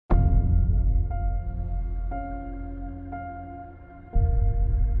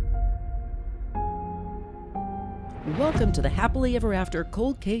Welcome to the Happily Ever After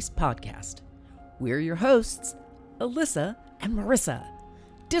Cold Case Podcast. We're your hosts, Elissa and Marissa,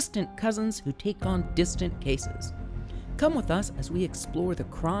 distant cousins who take on distant cases. Come with us as we explore the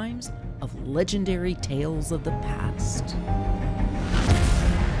crimes of legendary tales of the past.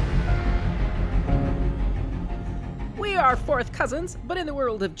 We are fourth cousins, but in the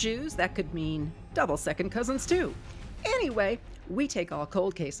world of Jews, that could mean double second cousins too. Anyway, we take all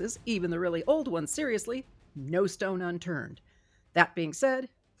cold cases, even the really old ones, seriously. No stone unturned. That being said,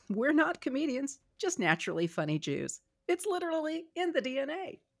 we're not comedians, just naturally funny Jews. It's literally in the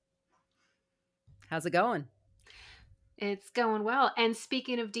DNA. How's it going? It's going well. And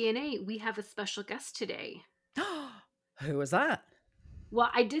speaking of DNA, we have a special guest today. Who was that?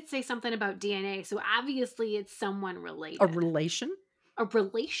 Well, I did say something about DNA, so obviously it's someone related. A relation? A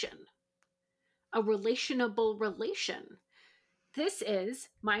relation. A relationable relation. This is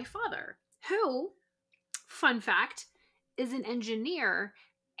my father, who, fun fact, is an engineer.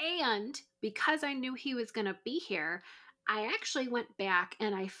 And because I knew he was going to be here, I actually went back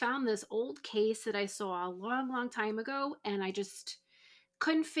and I found this old case that I saw a long time ago, and I just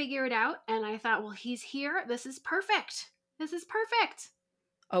couldn't figure it out. And I thought, well, he's here. This is perfect. This is perfect.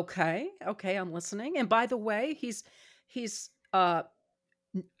 Okay, I'm listening. And by the way, he's not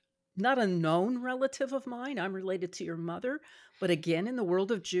a known relative of mine. I'm related to your mother, but again, in the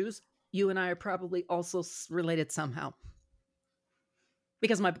world of Jews, you and I are probably also related somehow.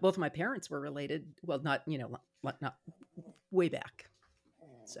 Because both my parents were related. Well, not way back.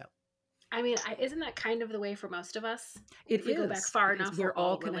 So, I mean, isn't that kind of the way for most of us? If we go back far enough, we're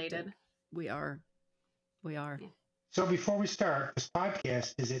all related. Connected. We are. Yeah. So before we start, this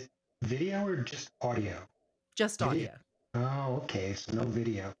podcast, is it video or just audio? Just audio. Oh, okay. So no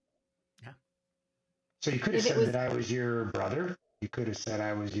video. Yeah. So you could have said that I was your brother. You could have said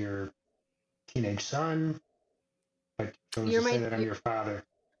I was your teenage son. But you chose to say that I'm your father.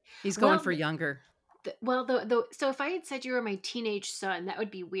 He's going for younger. So if I had said you were my teenage son, that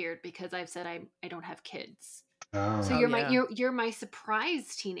would be weird because I've said I don't have kids. Oh. So you're my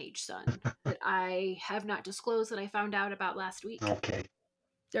surprise teenage son that I have not disclosed, that I found out about last week. Okay.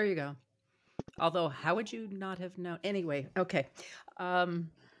 There you go. Although, how would you not have known? Anyway, okay.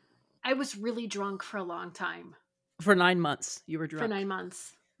 I was really drunk for a long time. For 9 months, you were drunk? For 9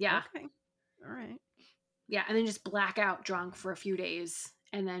 months, yeah. Okay, all right. Yeah, and then just blackout drunk for a few days,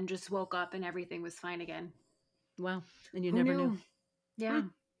 and then just woke up and everything was fine again. Well, and you never knew. Yeah.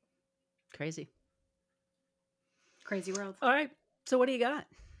 Crazy world. All right, so what do you got?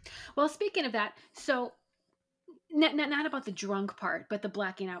 Well, speaking of that, so not about the drunk part, but the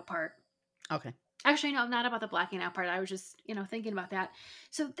blacking out part. Okay. Actually, no, not about the blacking out part. I was just, thinking about that.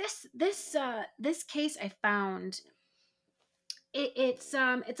 So this case I found, it's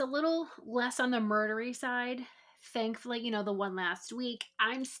a little less on the murdery side. Thankfully, the one last week,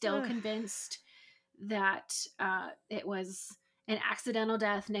 I'm still convinced that it was an accidental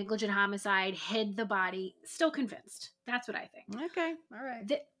death, negligent homicide, hid the body. Still convinced. That's what I think. Okay, all right.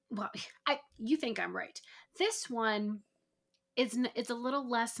 You think I'm right. This one it's a little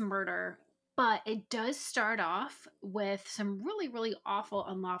less murder, but it does start off with some really, really awful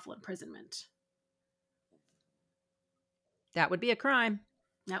unlawful imprisonment. That would be a crime.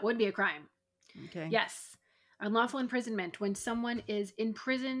 That would be a crime. Okay. Yes. Unlawful imprisonment, when someone is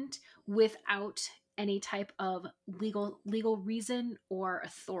imprisoned without any type of legal reason or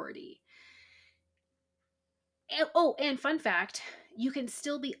authority. And fun fact, you can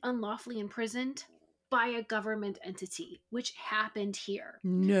still be unlawfully imprisoned by a government entity, which happened here.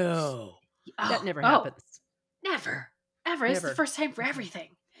 No. That never happens. Never. Ever. It's the first time for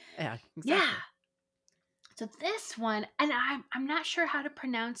everything. Yeah, exactly. Yeah. So this one, and I'm not sure how to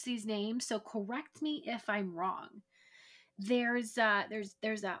pronounce these names, so correct me if I'm wrong. There's a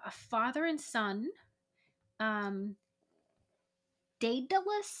father and son,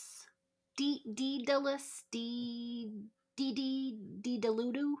 Daedalus, Deludu.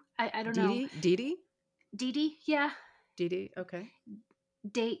 I don't know. Didi, yeah. Didi, okay.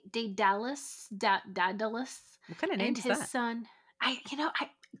 Daedalus. What kind of name is that? And his son,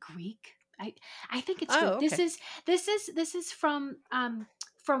 Greek. I think it's Greek. Okay. This is from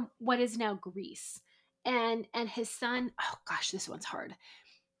what is now Greece, and his son. Oh gosh, this one's hard.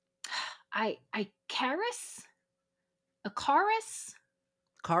 Icarus. Carl.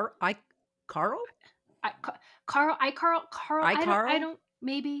 I don't.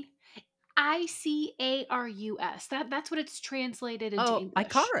 Maybe. Icarus. That's what it's translated into English.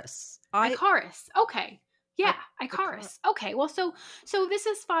 Icarus. Icarus. Okay. Yeah, Icarus. Okay. Well, so this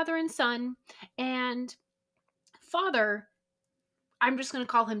is father and son, and father, I'm just going to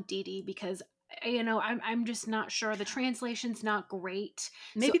call him Didi because I'm just not sure. The translation's not great, so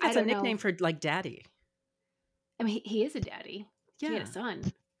Maybe I that's a don't know. nickname for like daddy. I mean, he is a daddy. He had a Yeah.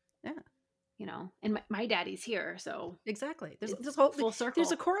 son, Yeah. and my daddy's here, so Exactly. There's it's this whole full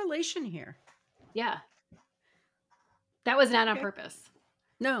there's a circle. correlation here. Yeah, that was not on Okay. purpose.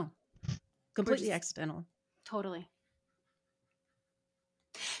 No, We're completely just accidental. totally.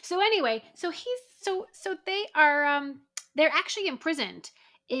 So anyway, so they are they're actually imprisoned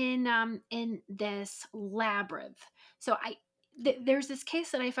in this labyrinth. So there's this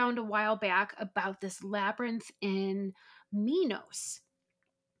case that I found a while back about this labyrinth in Minos,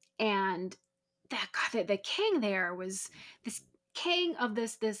 and that God, the king there was this king of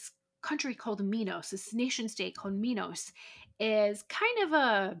this country called Minos, this nation state called Minos, is kind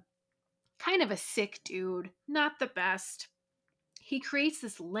of a sick dude, not the best. He creates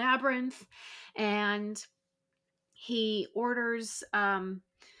this labyrinth, and he orders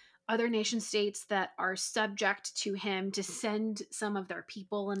other nation states that are subject to him to send some of their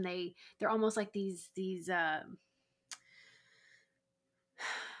people, and they're almost like these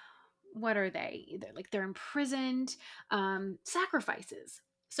what are they? They're imprisoned sacrifices.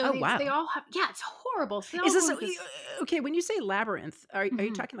 So Oh they wow. all have, yeah, it's horrible. So they Is all this go into this. okay? When you say labyrinth, are you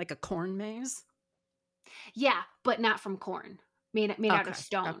Mhm. talking like a corn maze? Yeah, but not from corn, made out of Okay.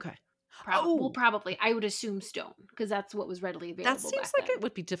 stone. Okay. Well, Oh, probably I would assume stone because that's what was readily that available seems back like it then.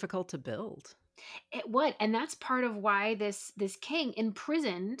 would be difficult to build. It would, and that's part of why this king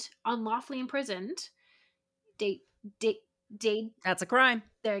imprisoned, unlawfully imprisoned, date date date. That's a crime,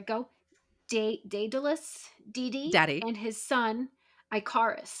 There you go, Daedalus, Didi, daddy. and his son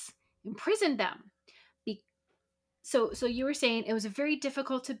Icarus, imprisoned them. Be- so you were saying it was very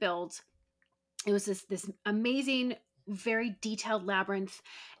difficult to build. It was this amazing, very detailed labyrinth,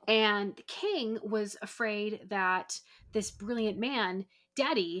 and the king was afraid that this brilliant man,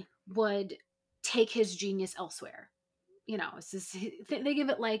 Daddy, would take his genius elsewhere. It's this, they give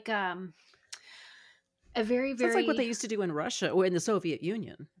it like a very Sounds like what they very, used to do in Russia or in the Soviet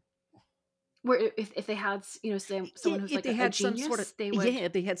Union. where if they had Yeah, someone who's if like they a had some sort of genius, they would.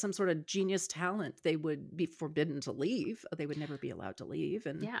 if they had some sort of genius talent, they would be forbidden to leave. They would never be allowed to leave,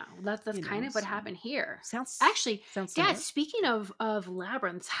 and Yeah, well, that's kind of what so happened here. sounds Actually, Dad, similar. speaking of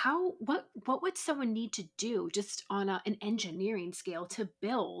labyrinths, what would someone need to do just on an engineering scale to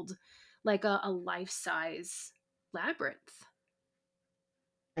build like a life size labyrinth?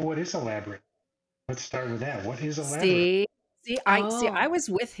 What is a labyrinth? Let's start with that. What is a labyrinth? See, I Oh, was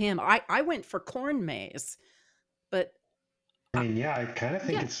with him. I went for corn maze, but I mean, yeah, I kind of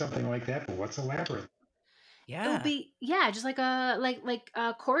think yeah, it's something like that, but what's a labyrinth? it would yeah, be, yeah, just like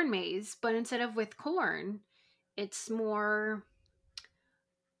a corn maze, but instead of with corn, it's more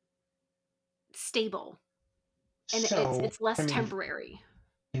stable, and it's So, it's less I mean, temporary.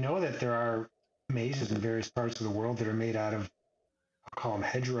 you know that there are mazes in various parts of the world that are made out of, I'll call them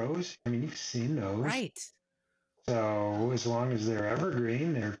hedgerows. I mean, you've seen those. right. So as long as they're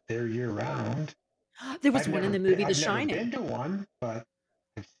evergreen, they're year round. There was one in the movie The I've never Shining. been to one, but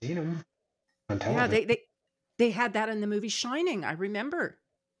I've seen them on Yeah, television. they had that in the movie Shining. I remember.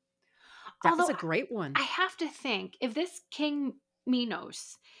 That was Although a great one. I have to think, if this King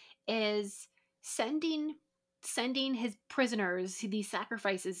Minos is sending sending his prisoners, these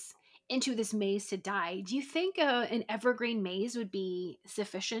sacrifices, into this maze to die, do you think an evergreen maze would be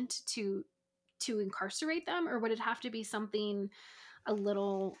sufficient to incarcerate them, or would it have to be something a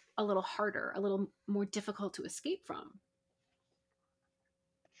little harder, a little more difficult to escape from?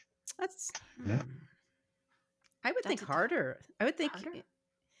 That's Yeah. I would think That's harder. I would think harder.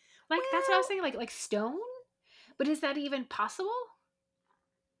 Like that's what I was well, saying. Like stone, but is that even possible?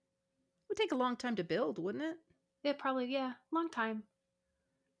 it would take a long time to build, wouldn't it? Yeah, probably. Yeah, long time.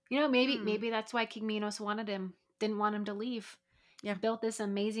 Maybe Hmm. maybe that's why King Minos wanted him, didn't want him to leave. Yeah. He built this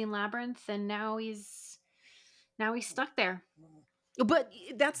amazing labyrinth, and now he's stuck there. But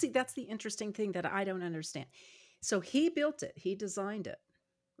that's the interesting thing that I don't understand. So he built it. He designed it,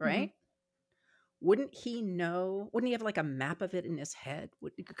 Hmm. right? Wouldn't he know? Wouldn't he have like a map of it in his head?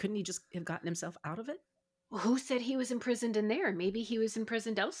 Couldn't he just have gotten himself out of it? Who said he was imprisoned in there? Maybe he was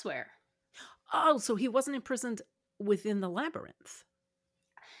imprisoned elsewhere. Oh, so he wasn't imprisoned within the labyrinth.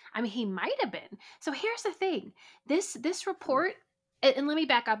 I mean, he might have been. So here's the thing: this report. And let me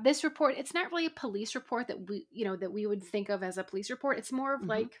back up. This report, it's not really a police report that we would think of as a police report. It's more of Mm-hmm.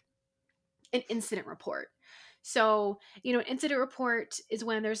 like an incident report. So, an incident report is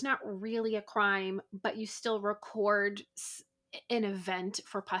when there's not really a crime, but you still record an event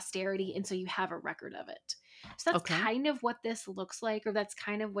for posterity. And so you have a record of it. So that's Okay. kind of what this looks like, or that's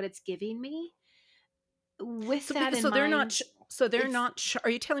kind of what it's giving me. With So, that in so they're not mind, So they're not. Are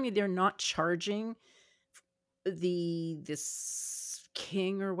you telling me they're not charging this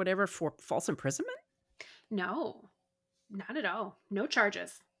king or whatever for false imprisonment? No, not at all. No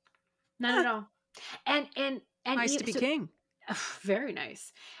charges. Not at all. And Nice to be so king. very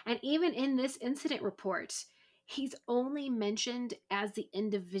nice. And even in this incident report, he's only mentioned as the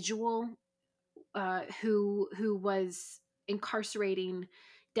individual who was incarcerating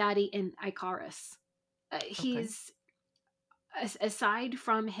Daddy and Icarus. Okay. He's aside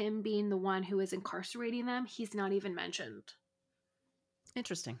from him being the one who is incarcerating them, he's not even mentioned.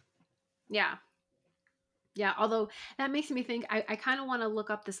 Interesting. Yeah. Yeah, although that makes me think I kind of want to look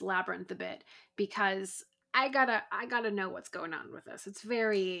up this labyrinth a bit because I gotta know what's going on with this. It's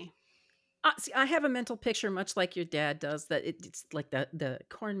very See, I have a mental picture, much like your dad does, that it's like the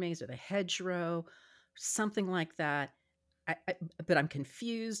corn maze or the hedgerow, something like that. But I'm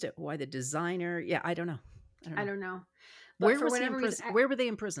confused at why the designer. Yeah, I don't know. I don't know. But Where for was he whatever reason imprisoned? Where were they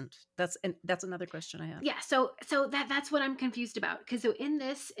imprisoned? That's another question I have. yeah, so that's what I'm confused about because so in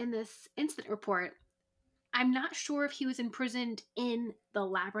this incident report I'm not sure if he was imprisoned in the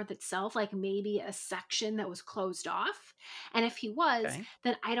labyrinth itself, like maybe a section that was closed off. And if he was, Okay.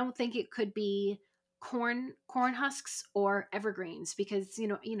 then I don't think it could be corn husks or evergreens because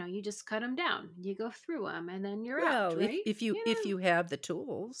you just cut them down, you go through them, and then you're out, Well, right? if you have the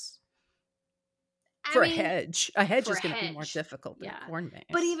tools I for a mean, hedge for is a going to be more hedge, difficult than a yeah. corn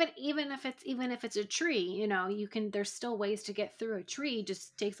But maze. even if it's a tree, you can. There's still ways to get through a tree.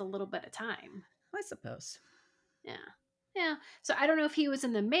 Just takes a little bit of time. I suppose. Yeah. Yeah. So I don't know if he was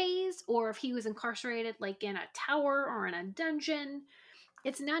in the maze or if he was incarcerated like in a tower or in a dungeon.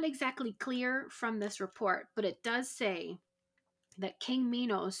 It's not exactly clear from this report, but it does say that King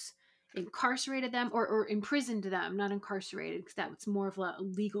Minos incarcerated them or imprisoned them, not incarcerated, because that was more of a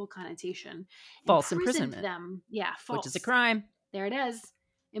legal connotation. False Imprisoned imprisonment, them. Yeah, which is a false. crime. There it is.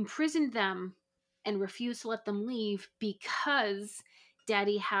 Imprisoned them and refused to let them leave because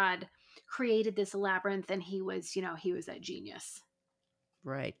Daddy had created this labyrinth and he was that genius.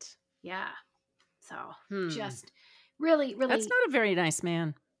 Right. Yeah. So Hmm. just really, That's really, not a very nice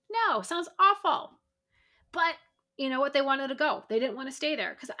man. no, sounds awful. But you know what? They wanted to go. They didn't want to stay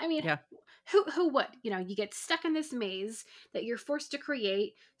there. Because I mean, Yeah. who would? You get stuck in this maze that you're forced to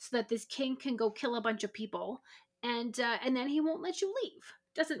create so that this king can go kill a bunch of people, and then he won't let you leave.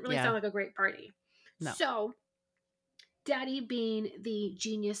 Doesn't really Yeah. sound like a great party. No. So Daddy, being the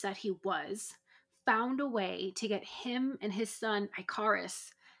genius that he was, found a way to get him and his son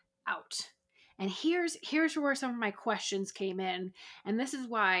Icarus out. And here's where some of my questions came in, and this is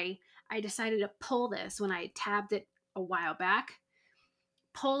why I decided to pull this when I tabbed it a while back.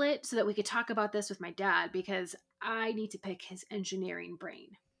 Pull it so that we could talk about this with my dad because I need to pick his engineering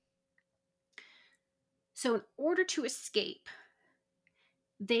brain. So in order to escape,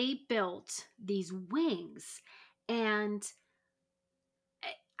 they built these wings, and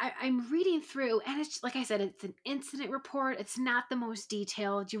I'm reading through, and it's like I said, it's an incident report. It's not the most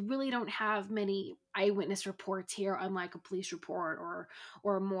detailed. You really don't have many eyewitness reports here, unlike a police report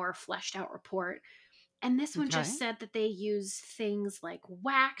or a more fleshed out report. And this one Okay. just said that they use things like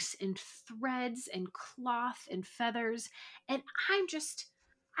wax and threads and cloth and feathers. And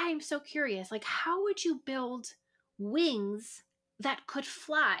I'm so curious. Like, how would you build wings that could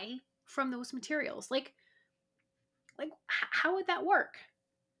fly from those materials? How would that work?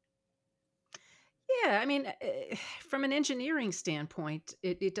 Yeah, I mean, from an engineering standpoint,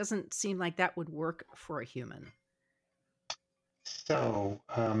 it doesn't seem like that would work for a human. So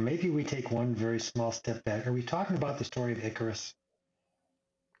maybe we take one very small step back. Are we talking about the story of Icarus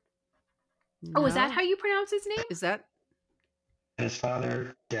Oh, is that No. how you pronounce his name? Is that? and his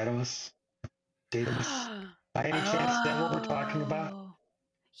father Daedalus? Daedalus? By any chance, is that what we're talking about?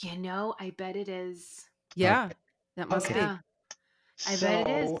 Oh, I bet it is. Yeah, Okay. that must Okay. be. Yeah, I bet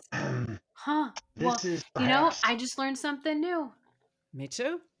it is. So Huh. Well, this is perhaps I just learned something new. Me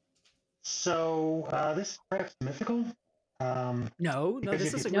too. this is perhaps mythical. No, no, Because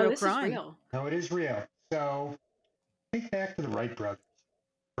this if is you a No, real this is crime. real. no, it is real. So think back to the Wright brothers,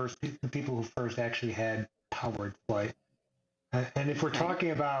 the people who first actually had powered flight. And if we're Okay.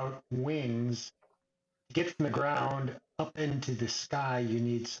 talking about wings, to get from the ground up into the sky, you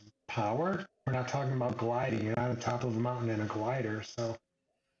need some power. We're not talking about gliding. You're not on top of a mountain in a glider. So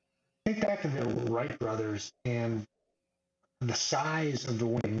think back to the Wright brothers and the size of the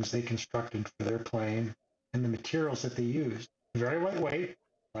wings they constructed for their plane and the materials that they used. Very lightweight,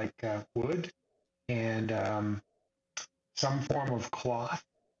 like wood and some form of cloth.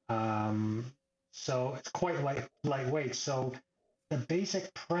 Um, so it's quite lightweight. So the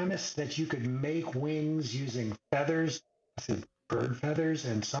basic premise that you could make wings using feathers bird feathers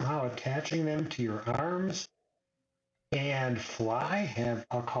and somehow attaching them to your arms and fly,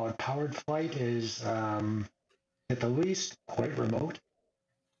 I'll call it powered flight, is at the least quite remote.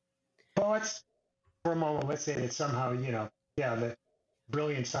 But for a moment, let's say that somehow, the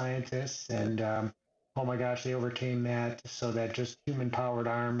brilliant scientists and oh my gosh, they overcame that so that just human powered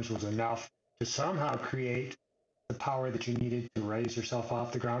arms was enough to somehow create the power that you needed to raise yourself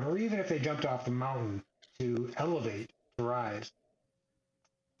off the ground, or even if they jumped off the mountain to elevate, to rise.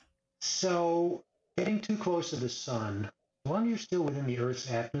 So getting too close to the sun, as long as you're still within the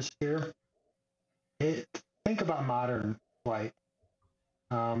Earth's atmosphere, think about modern flight.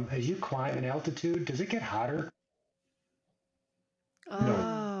 As you climb in altitude, does it get hotter? No,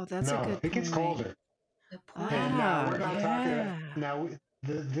 Oh, that's a no, good it gets point. colder. Good point. And now Ah, we're not talking yeah. now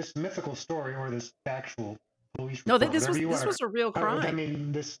this mythical story or this factual police No, report, this whatever was you want this was to. a real I crime.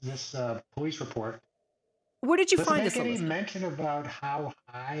 mean, this police report. Where did you Does it find make this, any Elissa? mention about how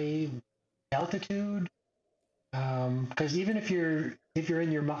high altitude? Because even if you're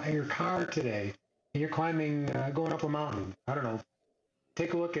in your car today and you're climbing, going up a mountain, I don't know.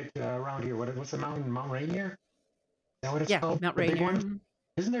 Take a look at around here. What's the mountain? Mount Rainier? Is that what it's Yeah, called? Mount The big Rainier, one?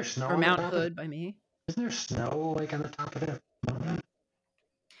 Isn't there snow or on the Mount top of it? Hood by me. Isn't there snow like on the top of that mountain?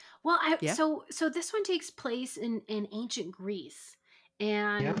 Well, Yeah. so this one takes place in ancient Greece.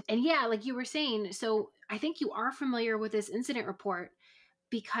 Yeah. And yeah, like you were saying, so I think you are familiar with this incident report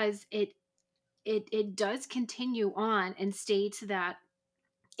because it does continue on and states that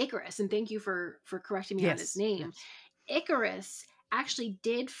Icarus, and thank you for correcting me on his Yes. name. Yes. Icarus actually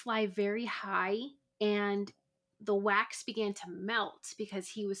did fly very high, and the wax began to melt because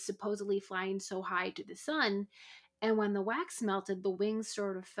he was supposedly flying so high to the sun. And when the wax melted, the wings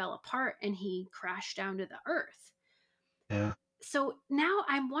sort of fell apart and he crashed down to the earth. Yeah. So now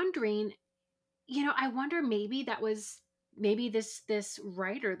I'm wondering, I wonder maybe this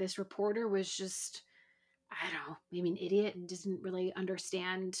writer, this reporter was just, I don't know, maybe an idiot and didn't really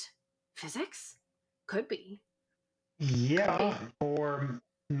understand physics. Could be. Could Yeah, be. or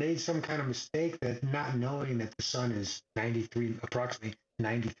made some kind of mistake that not knowing that the sun is approximately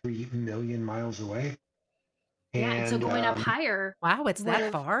 93 million miles away. Yeah. And so And going up higher Wow, it's would that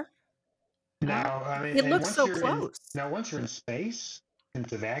have, far. huh? now, I mean, It and looks so close. once you're in space and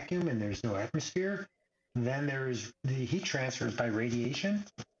it's a vacuum and there's no atmosphere, then there's the heat transfers by radiation.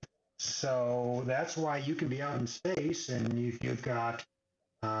 So that's why you can be out in space and if you've got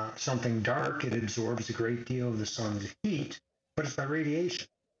something dark, it absorbs a great deal of the sun's heat, but it's by radiation.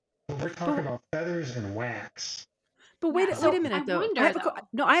 But we're talking But about feathers and wax. Yeah. wait a So I minute though. wonder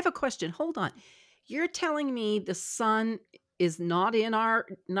though. I have a question. Hold on. You're telling me the sun is not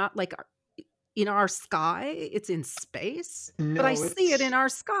not like in our sky, it's in space, but I No, see it in our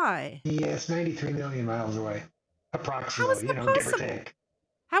sky. it's 93 million miles away, How is approximately, that give or possible? take.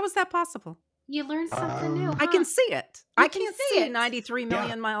 How is that possible? You learned something new, Um, I can huh? see it. I You can can't see see it. 93 yeah,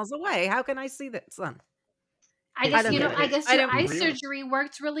 million miles away. How can I see the sun? I I guess, don't get it. I guess I your don't eye real. surgery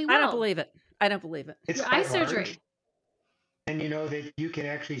worked really I don't well. believe it. I don't believe it. It's Your eye quite large, surgery. and you know that you can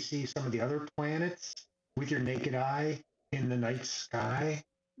actually see some of the other planets with your naked eye in the night sky.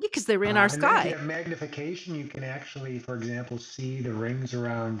 Yeah, because they're in our And then if you sky. have magnification, you can actually, for example, see the rings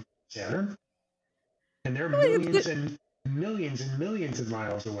around Saturn, and they're Well, millions and millions of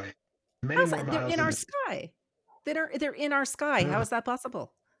miles away, many how's more that? They're miles in than our the. sky. They're in our sky. How Uh, is that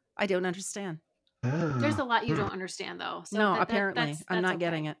possible? I don't understand. There's ah, a lot you hmm. don't understand though. So No, apparently I'm that's not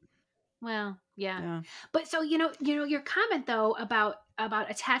getting okay. it. Well, yeah. Yeah. But so your comment though about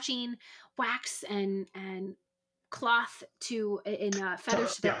attaching wax and cloth to in So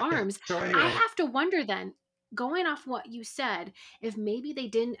feathers to their yeah. arms, So I anyway, have to wonder then, going off what you said, if maybe they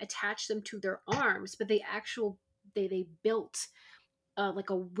didn't attach them to their arms, but they built like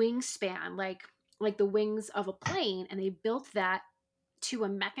a wingspan, like the wings of a plane, and they built that to a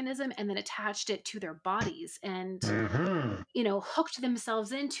mechanism and then attached it to their bodies and hmm hooked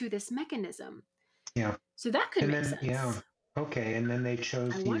themselves into this mechanism. yeah, So that could and make then yeah, sense. okay, and then they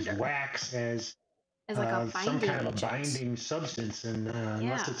chose I to use wonder, wax as as like a some binding kind of a agent. binding substance, and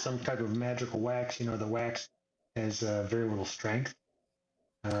unless Yeah. it's some type of magical wax, the wax has very little strength.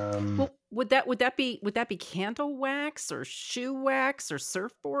 Well, would that be candle wax or shoe wax or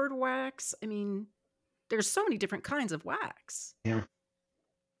surfboard wax? I mean, there's so many different kinds of wax. Yeah,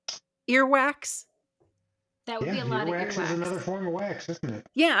 Earwax? That would be yeah, a lot of earwax is earwax. another form of wax, isn't it?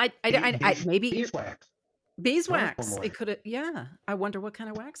 Yeah, maybe Beeswax, another form of beeswax. It wax. could. Yeah, I wonder what kind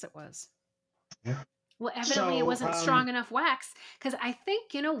of wax it was. Yeah. Well, evidently it So, wasn't strong enough wax because I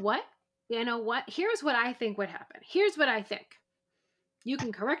think, you know what? You know what? Here's what I think would happen. Here's what I think. You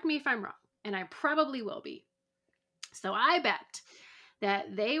can correct me if I'm wrong, and I probably will be. So I bet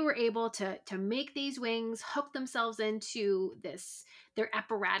that they were able to make these wings, hook themselves into their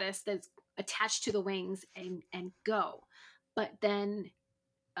apparatus that's attached to the wings and go. But then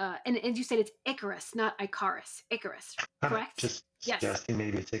and you said it's Icarus, not Icarus. Icarus, I'm correct? just Yes. suggesting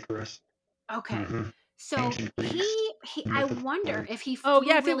maybe it's Icarus. Okay. Hmm. So Ancient Greeks, he I myth of wonder flight. if he Oh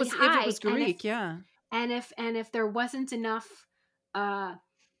yeah, flew really if it high was Greek, yeah. and if there wasn't enough uh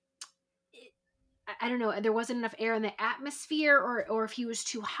I don't know, there wasn't enough air in the atmosphere or if he was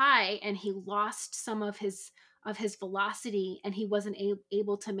too high and he lost some of his velocity and he wasn't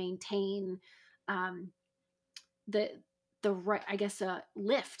able to maintain um the right I guess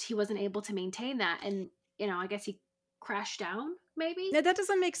lift. He wasn't able to maintain that and I guess he crashed down maybe. Now that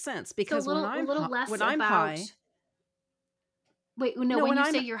doesn't make sense So because a little less when I'm about high, wait, no, no, when when you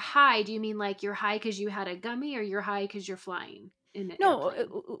say I'm you're high, do you mean like you're high because you had a gummy or you're high because you're flying in an no, airplane?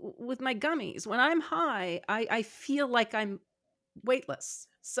 with my gummies, when I'm high, I feel like I'm weightless.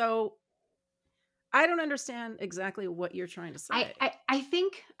 So I don't understand exactly what you're trying to say.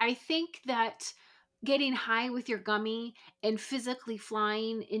 I think that getting high with your gummy and physically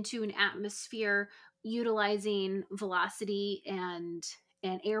flying into an atmosphere utilizing velocity and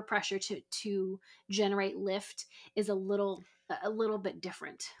air pressure to generate lift is a little bit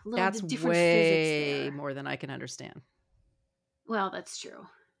different. A little That's different physics way there. more than I can understand. Well, that's true.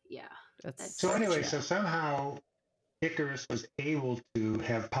 Yeah. So That's That's anyway, true. so somehow Icarus was able to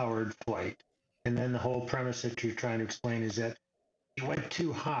have powered flight. And then the whole premise that you're trying to explain is that he went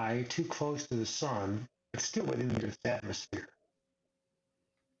too high, too close to the sun, but still within the Earth's atmosphere.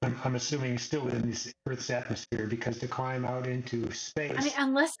 I'm assuming still within this Earth's atmosphere because to climb out into I mean, space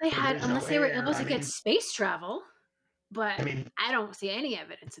where there's no unless they were able air, to get space travel, I but mean, I don't see any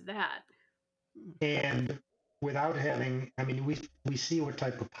evidence of that. Hmm. and without having, I mean, we see what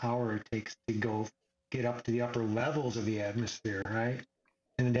type of power it takes to go get up to the upper levels of the atmosphere, right?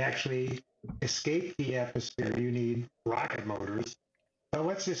 And to actually escape the atmosphere, you need rocket motors. So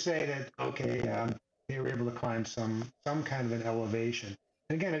let's just say that okay, they were able to climb some kind of an elevation.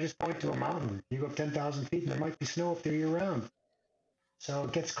 And again, I just point to a mountain. You go up 10,000 feet, and there might be snow up there year round. So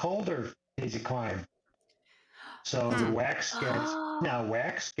it gets colder as you climb. So the Hmm. wax gets now Oh,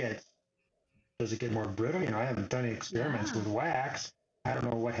 wax gets does it get more brittle? I haven't done any experiments yeah. with wax. I don't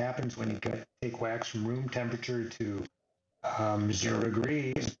know what happens when you take wax from room temperature to 0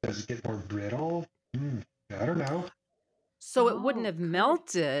 degrees. Does it get more brittle? I don't know. So it wouldn't Oh, have good.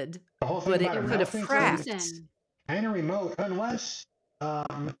 melted, The whole thing but about It a it would could have have melting thing is cracked. frozen. kind of remote, unless,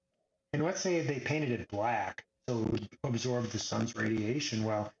 and let's say they painted it black so it would absorb the sun's radiation.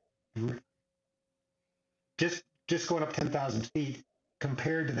 Well, just going up 10,000 feet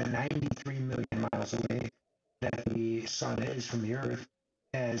compared to the 93 million miles away that the sun is from the Earth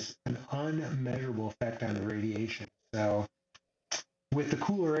has an unmeasurable effect on the radiation. So with the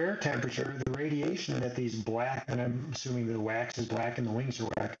cooler air temperature, the radiation that these black, and I'm assuming the wax is black and the wings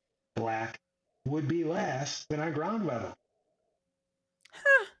are black, would be less than on ground level.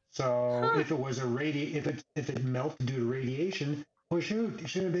 So Huh. if it was if it melted due to radiation, well, shoot, you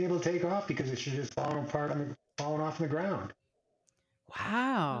shouldn't be able to take off because it should just fallen off on the ground.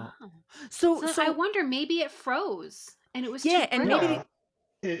 Wow. Wow. So So I so wonder maybe it froze and it was too yeah, and maybe brittle. Well,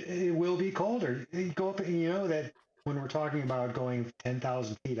 it will be colder. You go up, and you know that when we're talking about going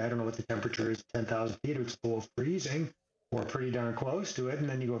 10,000 feet, I don't know what the temperature is 10,000 feet, it's below freezing or pretty darn close to it. And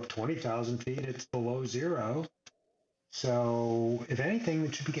then you go up 20,000 feet, it's below zero. So if anything,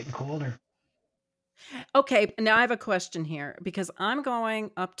 it should be getting colder. okay, now I have a question here because I'm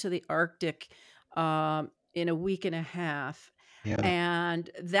going up to the Arctic in a week and a half, Yeah. and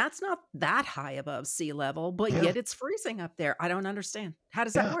that's not that high above sea level, but Yeah. yet it's freezing up there. I don't understand. How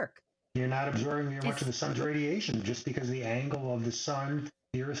does that Yeah. work? You're not absorbing very much of It's the sun's radiation just because of the angle of the sun,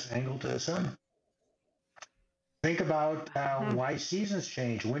 the Earth's angle to the sun. Think about Hmm. why seasons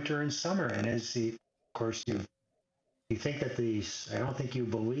change, winter and summer. And of course, you think that I don't think you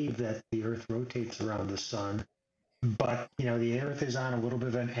believe that the Earth rotates around the sun, but the Earth is on a little bit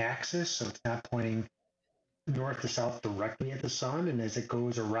of an axis, so it's not pointing north to south directly at the sun. And as it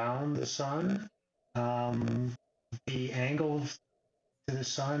goes around the sun, um, the angle to the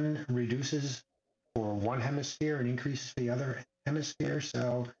sun reduces for one hemisphere and increases for the other hemisphere.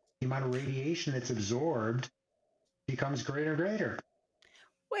 So the amount of radiation that's absorbed becomes greater and greater.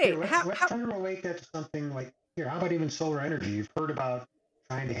 Here, Wait, let's how try to relate that to something like here. How about even solar energy? You've heard about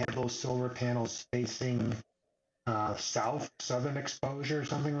trying to have those solar panels facing southern exposure or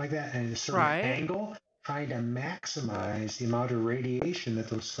something like that, and a certain right? angle, trying to maximize the amount of radiation that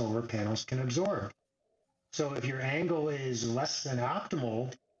those solar panels can absorb. So if your angle is less than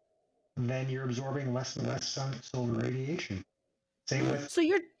optimal, then you're absorbing less and less solar radiation. Same with So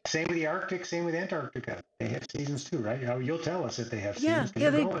you're the Arctic, same with Antarctica. They have seasons too, right? Oh, you'll tell us if they have yeah, seasons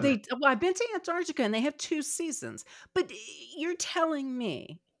because yeah, you're going there. well, I've been to Antarctica and they have 2 seasons. But you're telling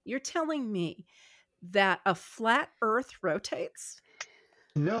me that a flat Earth rotates?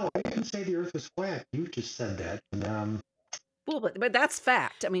 No, I didn't say the Earth was flat. You just said that. And, Well, but that's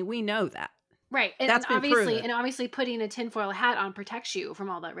fact. I mean, we know that. Right. And, That's been proven. and obviously putting a tinfoil hat on protects you from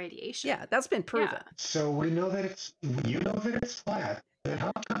all that radiation. Yeah, that's been Yeah. proven. so we know that you know that it's flat. Then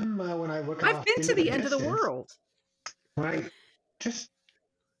how come when I look I've off been into to the the end of the distance, world. when I just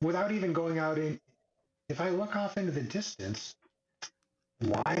without even going out in, if I look off into the distance,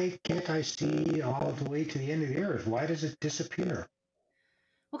 why can't I see all the way to the end of the Earth? Why does it disappear?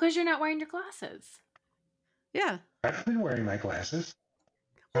 Well, because you're not wearing your glasses. Yeah. I've been wearing my glasses.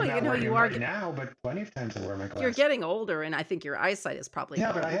 Well, I'm not wearing you them are right now, but plenty of times I wear my you're glasses. getting older, and I think your eyesight is probably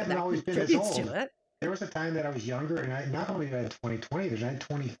Yeah, but I going, haven't that always been as contributes old. to it. There was a time that I was younger, and I not only did I had 2020, but I had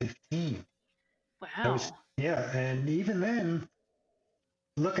 2015. Wow. And even then,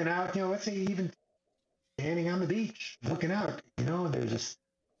 looking out, let's say even standing on the beach, looking out, there's this,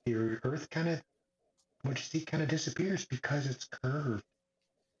 your Earth kind of, what you see kind of disappears because it's curved.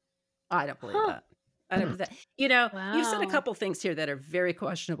 I don't believe Huh. that. I don't believe that. You've said a Wow. couple things here that are very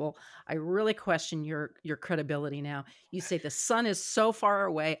questionable. I really question your credibility now. You say the sun is so far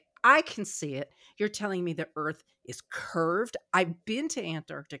away, I can see it. You're telling me the Earth is curved. I've been to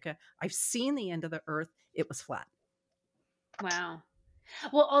Antarctica. I've seen the end of the Earth. It was flat. Wow.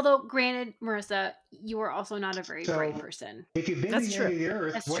 Well, although granted, Marissa, you are also not a very bright So person. if you've been to That's the true. end of the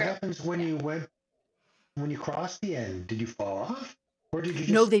Earth, That's what true. happens when you cross the end? Did you fall off? Or did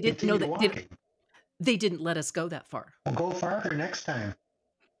you No, just they didn't. No, continue walking? they didn't let us go that far. Well, go farther next time.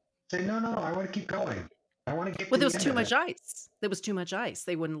 Say, no, I want to keep going. I want to get Well, to there the was end too of much it. ice. There was too much ice.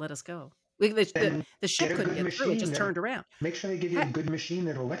 They wouldn't let us go. Then The ship get a couldn't good get through. It machine just turned around. make sure they give you a Heck, good machine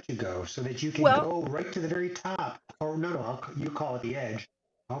that'll let you go so that you can well, go right to the very top. Or no, you call it the edge.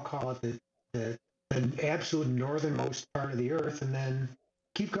 I'll call it the absolute northernmost part of the Earth, and then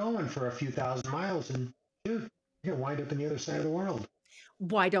keep going for a few thousand miles, and dude, you're gonna wind up on the other side of the world.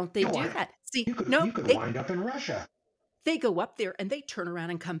 why don't they You, do wind, that? See, you could no, you could wind up in Russia. they go up there and they turn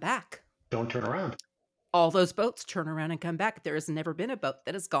around and come back. Don't turn around. All those boats turn around and come back. There has never been a boat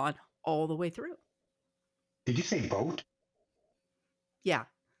that has gone all the way through. Did you say boat? Yeah,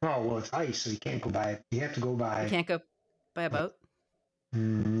 Oh well, it's ice, so you can't go by it. You have to go you by. can't go by a boat.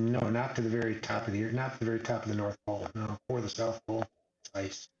 No, not to the very top of not to the very top of the North Pole. No, or the South Pole. It's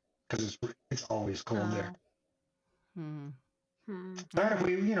ice because it's always cold there. Hmm. But if Alright,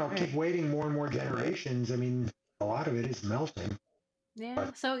 we, alright. keep waiting more and more generations, I mean, a lot of it is melting. Yeah.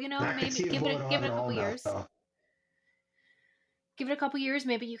 But So not maybe give conceivable it it'll give it ever a all couple melt, years. though. Give it a couple years,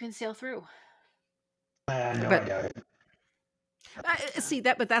 maybe you can sail through. No, I But doubt it. see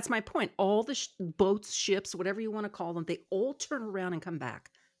that, but that's my point. All the boats, ships, whatever you want to call them, they all turn around and come back.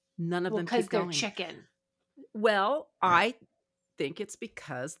 None of Well, them because keep they're going. chicken. Well, I think it's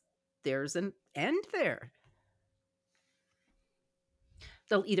because there's an end there.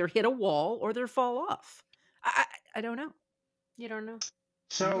 They'll either hit a wall or they'll fall off. I don't know. You don't know.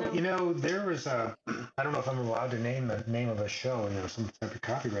 So, No. there was I don't know if I'm allowed to name the name of a show, some type of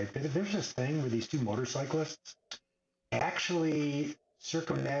copyright, but there's this thing where these two motorcyclists actually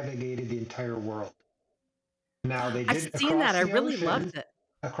circumnavigated the entire world. Now, they I've did seen that. across I the really oceans. loved it.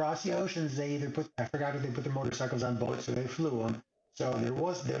 Across the oceans, they either I forgot if they put their motorcycles on boats or they flew them. So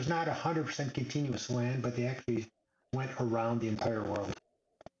there's not 100% continuous land, but they actually went around the entire world.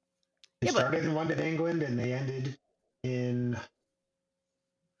 They Yeah, but started in London, England, and they ended in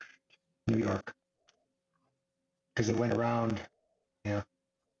New York because they went around. Yeah,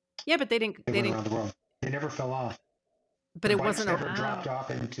 yeah, but they they went didn't. around the world. They never fell off. But Their it bikes wasn't a. never dropped off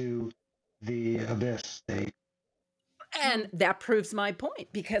into the abyss. And that proves my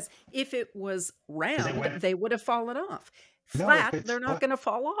point because if it was round, went. they would have fallen off. No, if Flat, it's they're not going to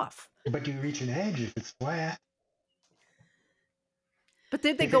fall off. but you reach an edge if it's flat. But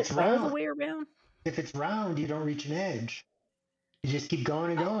did they If go it's all the round, way around? if it's round, you don't reach an edge. You just keep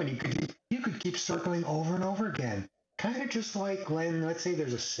going and going. You could keep circling over and over again. Kind of just like when, let's say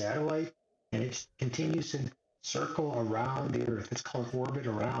there's a satellite and it continues to circle around the Earth. It's called orbit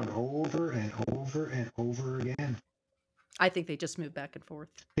around over and over and over again. I think they just move back and forth.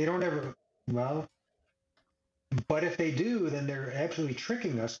 They don't ever, well, but if they do, then they're absolutely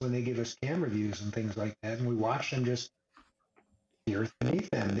tricking us when they give us camera views and things like that. And we watch them just the Earth beneath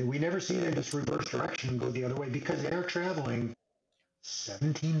them. We never see them just reverse direction and go the other way because they are traveling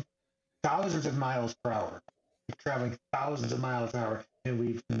 17 thousands of miles per hour. They're traveling thousands of miles an hour. and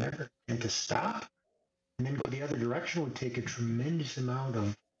we've never, and to stop and then go the other direction would take a tremendous amount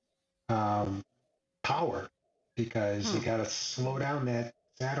of power because you got to slow down that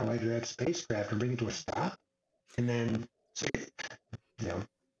satellite or that spacecraft and bring it to a stop. And then, so, you know,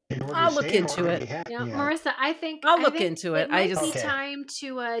 in order to I'll look stay in into orbit, it. you have, Yeah, yeah. Marissa, I'll I look think into it. it I might just, be Okay. time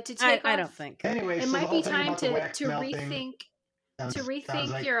to take I don't off. think. Anyway, It so the might be whole thing time about the wax to melting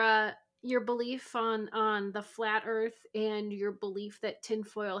sounds like, your belief on the flat Earth and your belief that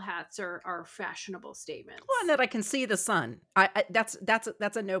tinfoil hats are fashionable Well, and statements. that I can see the sun. That's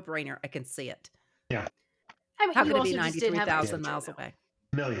a no-brainer. I can see it. yeah, I mean, How you could it be also just did have ice, 93,000 which I miles know. away?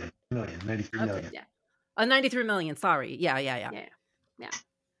 million, 93 Okay. million. Yeah, 93 million. Sorry. Yeah. yeah, yeah.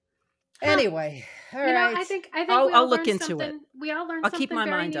 Huh. Anyway, all You know, right. I think we I'll all look learned into it. something. We all learned I'll keep something my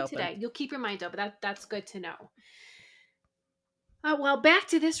very mind new open. today. You'll keep your mind open. That's good to know. Well, back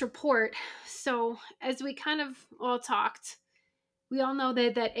to this report. So, as we kind of all talked, we all know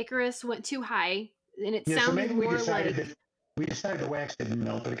that Icarus went too high, and it Yeah, so sounded maybe we more decided like that the wax didn't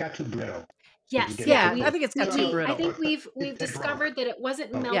melt, but it got too brittle. If you yes, get it yeah. too Yeah, I close. think it's We got too So I brittle. think we've it broke. discovered that it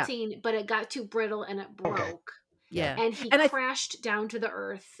wasn't Oh, Yeah. melting, but it got too brittle and it okay. broke, Yeah. Yeah. and he And I crashed down to the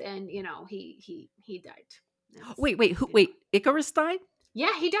earth, and he died. That's, wait, wait. Icarus died?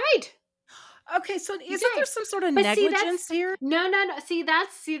 yeah, he died. Okay, so He isn't there died. some sort of But see, that's negligence here? no. See,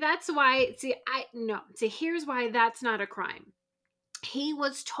 that's why. See, I no. See, here's why that's not a crime. He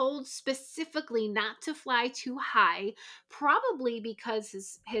was told specifically not to fly too high, probably because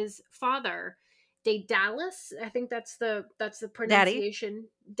his father, Daedalus, I think that's the Daddy. pronunciation,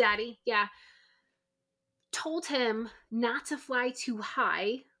 Daddy, yeah, told him not to fly too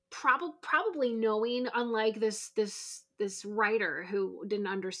high. Probably knowing, unlike this writer who didn't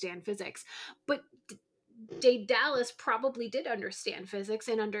understand physics, but Daedalus probably did understand physics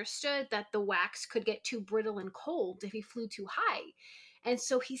and understood that the wax could get too brittle and cold if he flew too high. And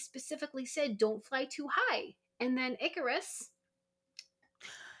so he specifically said, don't fly too high. And then Icarus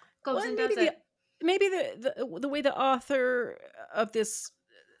Well, goes and and does it. maybe the way the author of this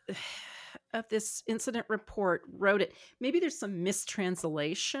incident report wrote it, maybe there's some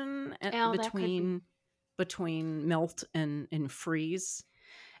mistranslation Oh, that could be. between melt and freeze.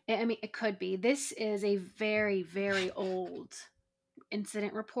 I mean, it could be. This is a very, very old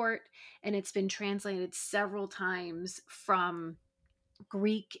incident report, and it's been translated several times from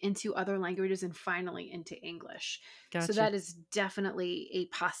Greek into other languages and finally into English. So Gotcha. that is definitely a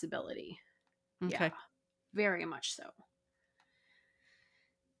possibility. Yeah, Okay. very much so.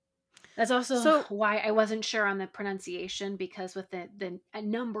 That's also So why I wasn't sure on the pronunciation, because with the a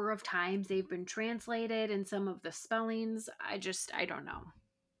number of times they've been translated and some of the spellings, I don't know.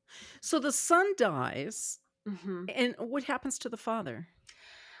 the son dies, Hmm. and what happens to the father?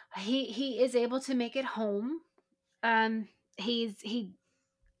 He is able to make it home. Um, he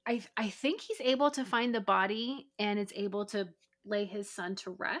I think he's able to find the body and is able to lay his son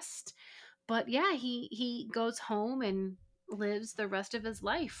to rest. But yeah, he goes home and lives the rest of his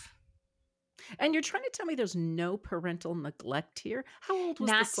life. And you're trying to tell me there's no parental neglect here? How old was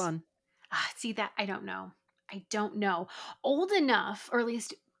the Not son? see that I don't know. I don't know. Old enough, or at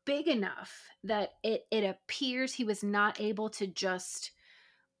least big enough, that it appears he was not able to just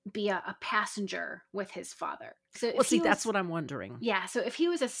be a passenger with his father. So Well, if see, he that's was what I'm wondering. Yeah, so if he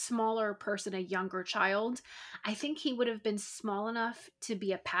was a smaller person, a younger child, I think he would have been small enough to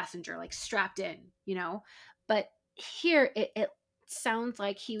be a passenger, like strapped in. But here it sounds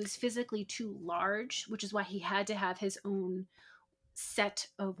like he was physically too large, which is why he had to have his own set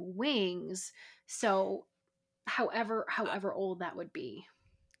of wings. So however old that would be.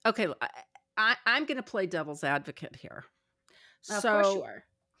 Okay, I'm going to play devil's advocate here. Of course you So, are.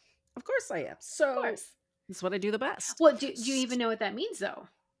 of course I am. Of So, course. that's what I do the best. Well, do you S- even know what that means though?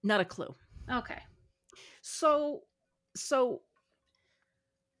 Not a clue. Okay. So, so,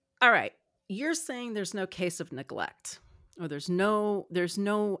 all right. You're saying there's no case of neglect, or there's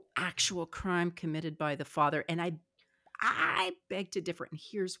no actual crime committed by the father, and I beg to differ, and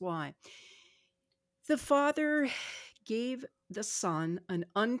here's why. The father gave the son an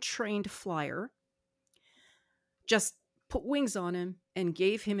untrained flyer, just put wings on him and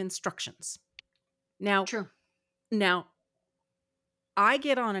gave him instructions. Now, True. now I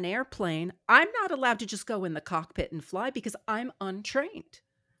get on an airplane. I'm not allowed to just go in the cockpit and fly because I'm untrained.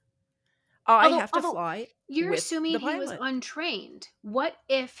 I have to Although fly you're with assuming the he was pilot. untrained. What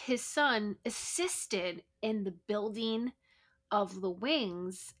if his son assisted in the building of the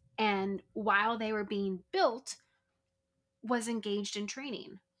wings, and while they were being built was engaged in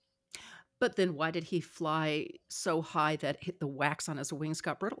training? But then why did he fly so high that the wax on his wings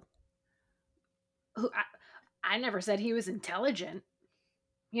got brittle? Who I never said he was intelligent.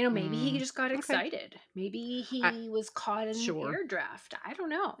 Maybe he just got Okay. excited. Maybe I, he was caught in an sure. air draft. I don't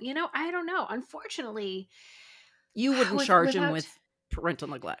know. I don't know. Unfortunately, You wouldn't charge him without with parental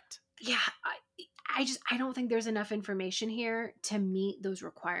neglect. yeah, I don't think there's enough information here to meet those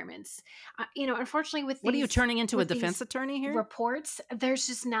requirements. Unfortunately What are you turning into a with defense these attorney here? reports, there's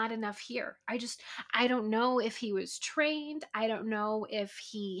just not enough here. I don't know if he was trained. I don't know if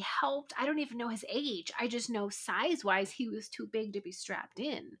he helped. I don't even know his age. I just know size wise he was too big to be strapped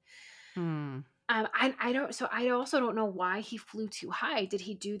in. Hmm. I don't. So I also don't know why he flew too high. Did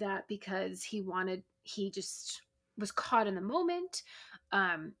he do that because he just was caught in the moment?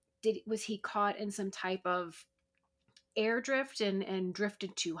 Um, was he caught in some type of air drift and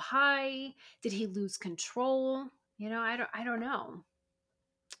drifted too high? Did he lose control? I don't know.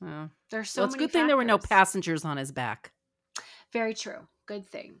 Oh. There's Well, so it's a many good thing there were no factors. passengers on his back. Very true. Good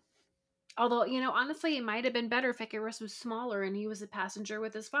thing. Although, honestly, it might have been better if Icarus was smaller and he was a passenger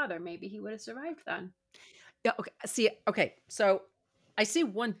with his father. Maybe he would have survived then. Yeah. Okay. See. Okay. So I see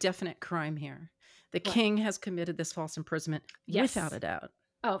one definite crime here. The What? king has committed this false imprisonment without Yes. a doubt.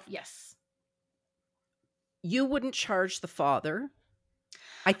 Oh, yes. You wouldn't charge the father.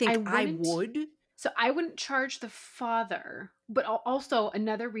 I I think I wouldn't. would. So I wouldn't charge the father, but also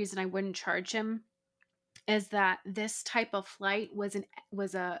another reason I wouldn't charge him is that this type of flight was an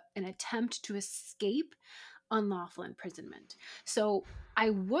attempt to escape unlawful imprisonment. So I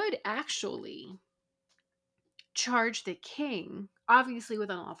would actually charge the king, obviously with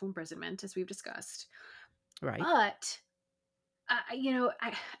unlawful imprisonment, as we've discussed. Right. But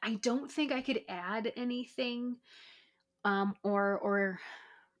I don't think I could add anything, or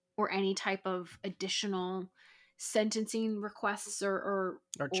any type of additional sentencing requests Or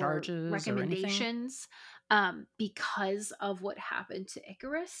or charges or anything. recommendations, because of what happened to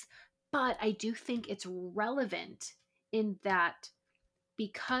Icarus. But I do think it's relevant in that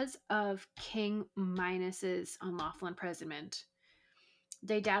because of King Minus's unlawful imprisonment,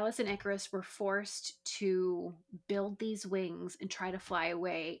 Daedalus and Icarus were forced to build these wings and try to fly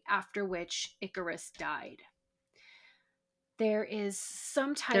away, after which Icarus died. There is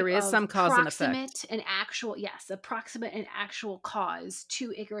some There type is of some cause and effect. approximate and actual cause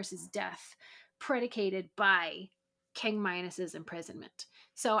to Icarus's death, predicated by King Minus's imprisonment.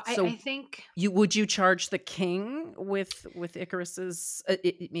 So I So think would you charge the king with Icarus's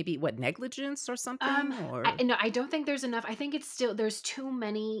maybe what, negligence or something, or no, I don't think there's enough. I think it's still there's too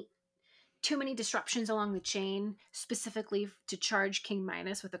many disruptions along the chain specifically to charge King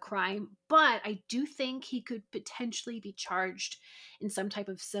Midas with a crime, but I do think he could potentially be charged in some type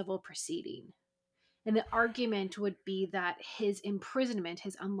of civil proceeding. And the argument would be that his imprisonment,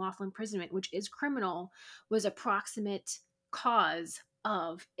 his unlawful imprisonment, which is criminal, was a proximate cause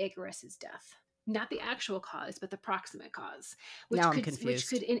of Icarus's death. Not the actual cause, but the proximate cause, now which I'm could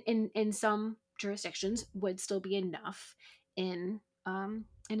confused. in some jurisdictions would still be enough in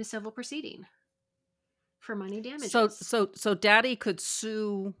a civil proceeding for money So damages. so daddy could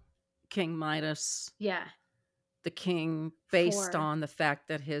sue King Midas, Yeah, the king, based for on the fact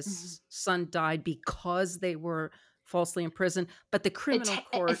that mhm. his son died because they were falsely imprisoned, but the criminal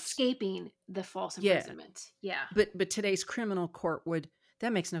court, Escaping the false yeah, imprisonment. Yeah. but today's criminal court would,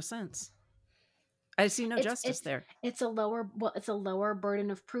 that makes no sense. I see no It's justice it's there. it's a lower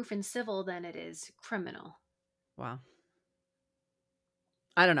burden of proof in civil than it is criminal. Wow.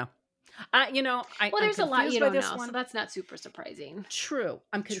 I don't know. Well, I'm there's a lot you confused by don't this know, so one. that's not super surprising. True.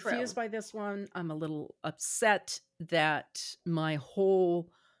 I'm confused True. by this one. I'm a little upset that my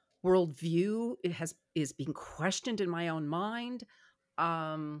whole worldview is being questioned in my own mind.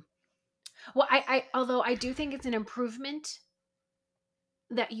 Um, Well, I although I do think it's an improvement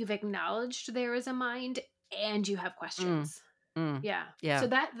that you've acknowledged there is a mind and you have mm, questions. mm, Yeah. So yeah,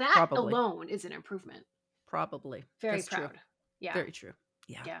 that probably, alone is an improvement. probably. Very That's true. proud. Yeah. Very true.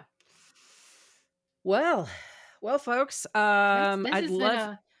 Yeah. Yeah. Well, well, folks. This I'd has been love.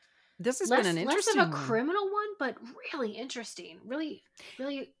 a This has been an less of a interesting one. criminal one, but really interesting. Really,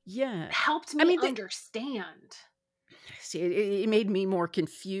 really Yeah. helped I me mean, understand. see, it made me more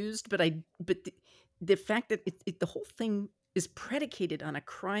confused, but the fact that the whole thing is predicated on a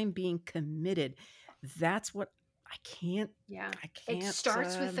crime being committed, that's what I can't Yeah. I It can't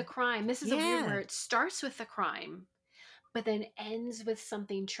starts with the crime. This is a weird yeah. word. It starts with the crime, but then ends with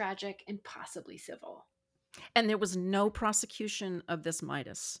something tragic and possibly civil. And there was no prosecution of this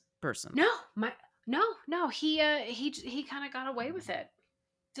Midas person. No, my no. He kind of got away with it.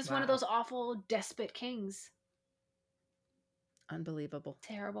 Just one of Wow. those awful despot kings. Unbelievable.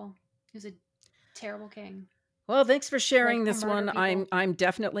 Terrible. He was a terrible king. Well, thanks for like sharing to this murder one. I'm people. I'm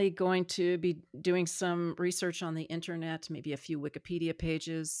definitely going to be doing some research on the internet, maybe a few Wikipedia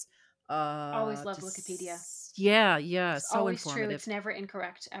pages. Always loved Wikipedia. Yeah, yeah, It's so always true. informative. It's never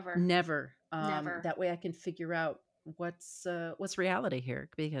incorrect ever. Never. Never. That way I can figure out what's reality here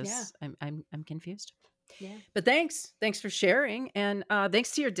Yeah. because I'm confused. Yeah. But thanks for sharing, and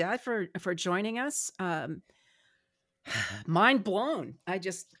thanks to your dad for joining us. Mind blown. I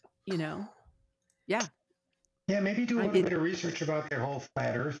just, yeah. Yeah, maybe do a I little it, bit of research about their whole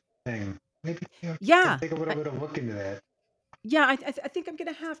flat Earth thing. Maybe yeah. take a little I, bit of look into that. yeah, I think I'm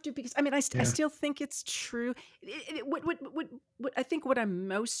gonna have to because I Yeah. still think it's true. What I think what I'm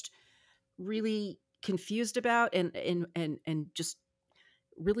most really confused about and just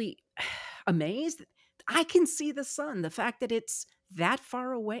really amazed. I can see the sun. The fact that it's that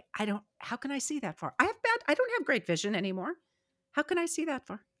far away, how can I see that far? I don't have great vision anymore. How can I see that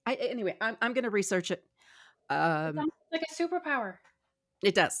far? Anyway, I'm going to research it. It's Um, almost like a superpower.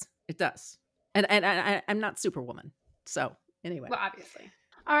 it does. It does. I'm not Superwoman. So anyway, Well, obviously.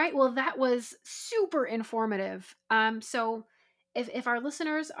 All right. Well, that was super informative. So if our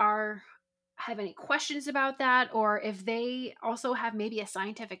listeners are have any questions about that, or if they also have maybe a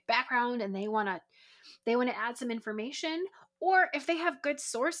scientific background and they want to add some information, or if they have good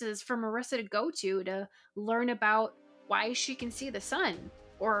sources for Marissa to go to learn about why she can see the sun,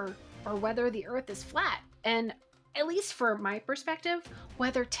 or whether the earth is flat, and at least for my perspective,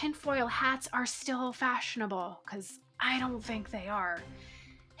 whether tinfoil hats are still fashionable, because I don't think they are.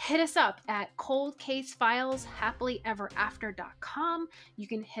 Hit us up at coldcasefileshappilyeverafter.com. You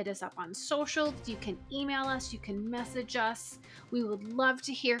can hit us up on socials. You can email us. You can message us. We would love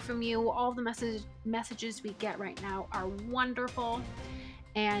to hear from you. All the messages we get right now are wonderful.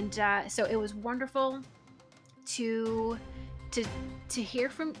 And so it was wonderful to to hear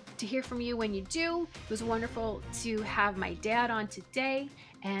from you when you do. It was wonderful to have my dad on today,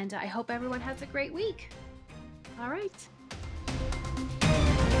 and I hope everyone has a great week. All right.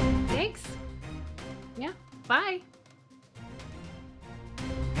 Thanks. Yeah. Bye.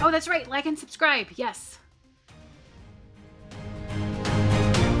 Oh, that's right. Like and subscribe. Yes.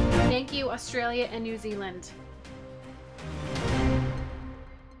 Thank you, Australia and New Zealand.